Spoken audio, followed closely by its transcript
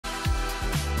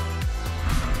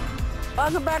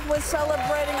Welcome back. We're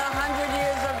celebrating 100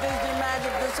 years of Disney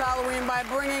magic this Halloween by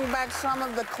bringing back some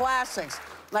of the classics,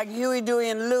 like Huey,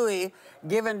 Dewey, and Louie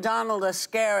giving Donald a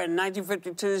scare in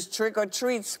 1952's Trick or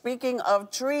Treat. Speaking of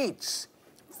treats,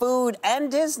 food and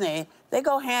Disney, they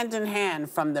go hand in hand,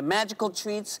 from the magical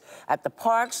treats at the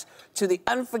parks to the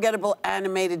unforgettable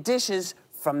animated dishes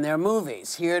from their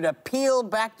movies. Here to peel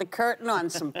back the curtain on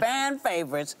some fan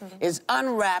favorites is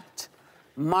Unwrapped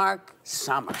Marc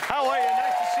Summers. How are you?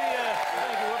 Nice to see you.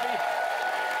 Thank you, Whoopi.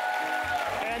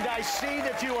 And I see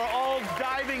that you are all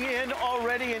diving in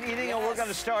already and eating, and we're going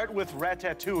to start with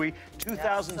Ratatouille,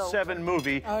 2007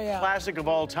 movie, classic of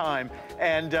all time.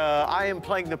 And I am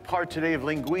playing the part today of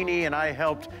Linguini, and I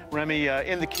helped Remy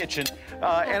in the kitchen.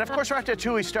 And of course,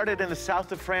 Ratatouille started in the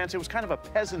south of France. It was kind of a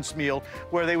peasant's meal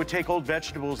where they would take old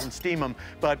vegetables and steam them.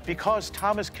 But because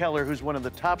Thomas Keller, who's one of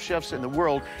the top chefs in the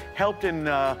world, helped in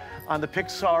on the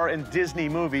Pixar and Disney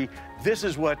movie, this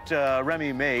is what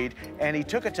Remy made, and he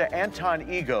took it to Anton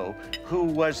Ego, who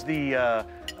was the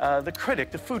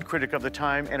critic, the food critic of the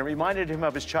time, and it reminded him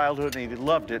of his childhood, and he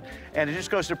loved it. And it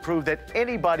just goes to prove that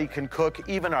anybody can cook,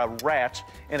 even a rat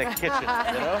in a kitchen,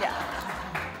 you know?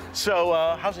 Yeah.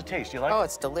 So, how's it taste? You like it? Oh,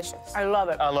 it's delicious. I love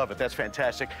it. I love it. That's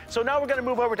fantastic. So now we're going to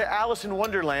move over to Alice in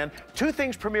Wonderland. Two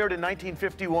things premiered in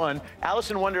 1951,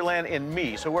 Alice in Wonderland and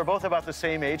me. So we're both about the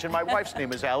same age, and my wife's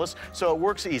name is Alice, so it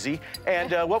works easy.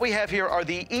 And what we have here are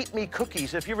the Eat Me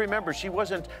cookies. If you remember, she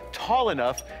wasn't tall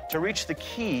enough to reach the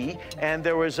key, and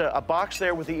there was a box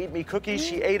there with the Eat Me cookies.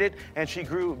 She ate it, and she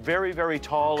grew very, very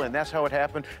tall, and that's how it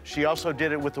happened. She also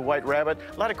did it with the White Rabbit.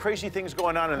 A lot of crazy things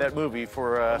going on in that movie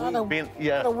for being,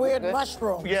 Weird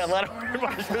mushrooms. Yeah, a lot of weird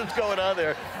mushrooms going on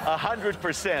there,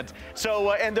 100%.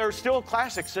 So, and there are still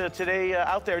classics today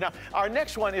out there. Now, our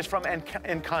next one is from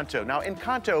Encanto. Now,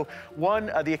 Encanto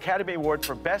won the Academy Award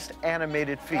for Best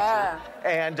Animated Feature.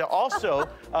 And also,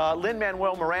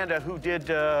 Lin-Manuel Miranda, who did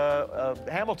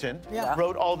Hamilton,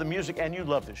 wrote all the music. And you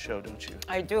love this show, don't you?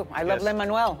 I do. I love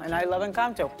Lin-Manuel, and I love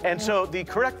Encanto. And so the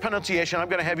correct pronunciation, I'm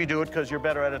going to have you do it because you're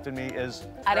better at it than me, is...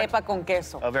 Arepa con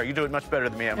queso. Oh, very. You do it much better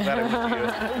than me. I'm glad I went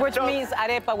to you. Which means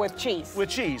arepa with cheese. With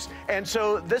cheese. And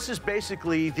so this is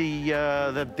basically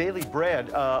the daily bread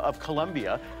of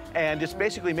Colombia. And it's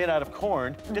basically made out of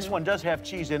corn. This one does have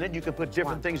cheese in it. You can put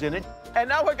different things in it. And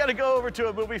now we're going to go over to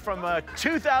a movie from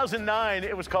 2009.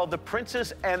 It was called The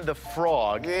Princess and the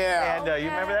Frog. Yeah. And you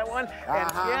remember that one? And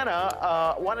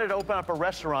Tiana wanted to open up a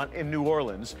restaurant in New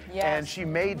Orleans. Yes. And she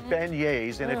made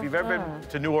beignets. And if you've ever been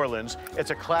to New Orleans,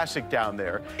 it's a classic down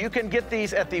there. You can get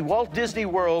these at the Walt Disney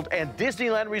World and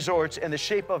Disneyland resorts in the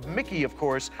shape of Mickey, of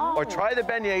course. Or try the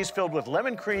beignets filled with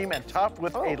lemon cream and topped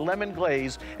with a lemon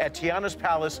glaze at Tiana's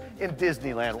Palace in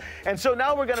Disneyland. And so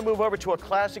now we're going to move over to a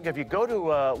classic. If you go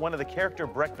to one of the character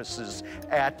breakfasts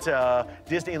at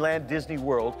Disneyland, Disney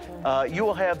World, you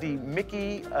will have the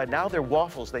Mickey, now they're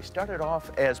waffles. They started off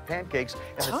as pancakes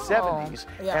in the 70s,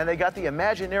 and they got the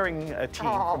Imagineering team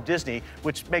from Disney,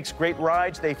 which makes great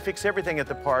rides. They fix everything at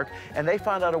the park, and they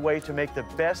found out a way to make the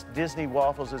best Disney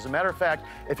waffles. As a matter of fact,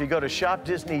 if you go to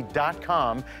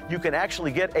shopdisney.com, you can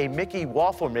actually get a Mickey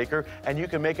waffle maker, and you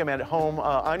can make them at home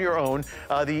on your own.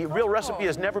 The real recipe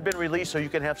has never been released, so you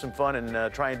can have some fun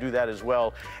and try and do that as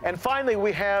well. And finally,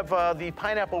 we have the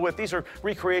pineapple whip. These are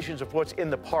recreations of what's in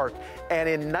the park. And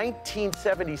in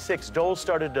 1976, Dole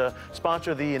started to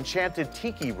sponsor the Enchanted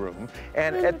Tiki Room.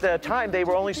 And at the time, they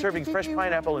were only serving fresh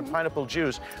pineapple and pineapple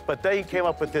juice, but they came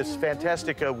up with this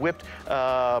fantastic whipped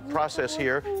process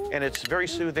here, and it's very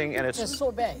soothing, and it's a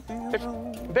sorbet. It's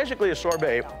basically a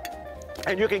sorbet.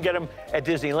 And you can get them at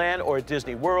Disneyland or at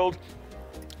Disney World.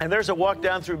 And there's a walk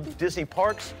down through Disney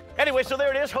parks. Anyway, so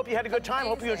there it is. Hope you had a good time.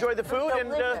 Hope you enjoyed the food.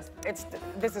 And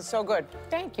this is so good.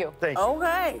 Thank you. Thank you.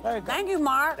 Okay. Thank you,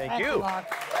 Marc. Thank you.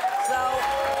 Marc. So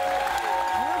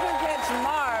you can catch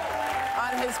Marc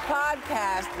on his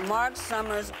podcast, Marc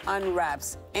Summers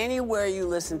Unwraps, anywhere you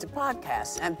listen to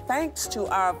podcasts. And thanks to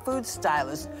our food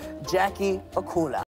stylist, Jackie Akula.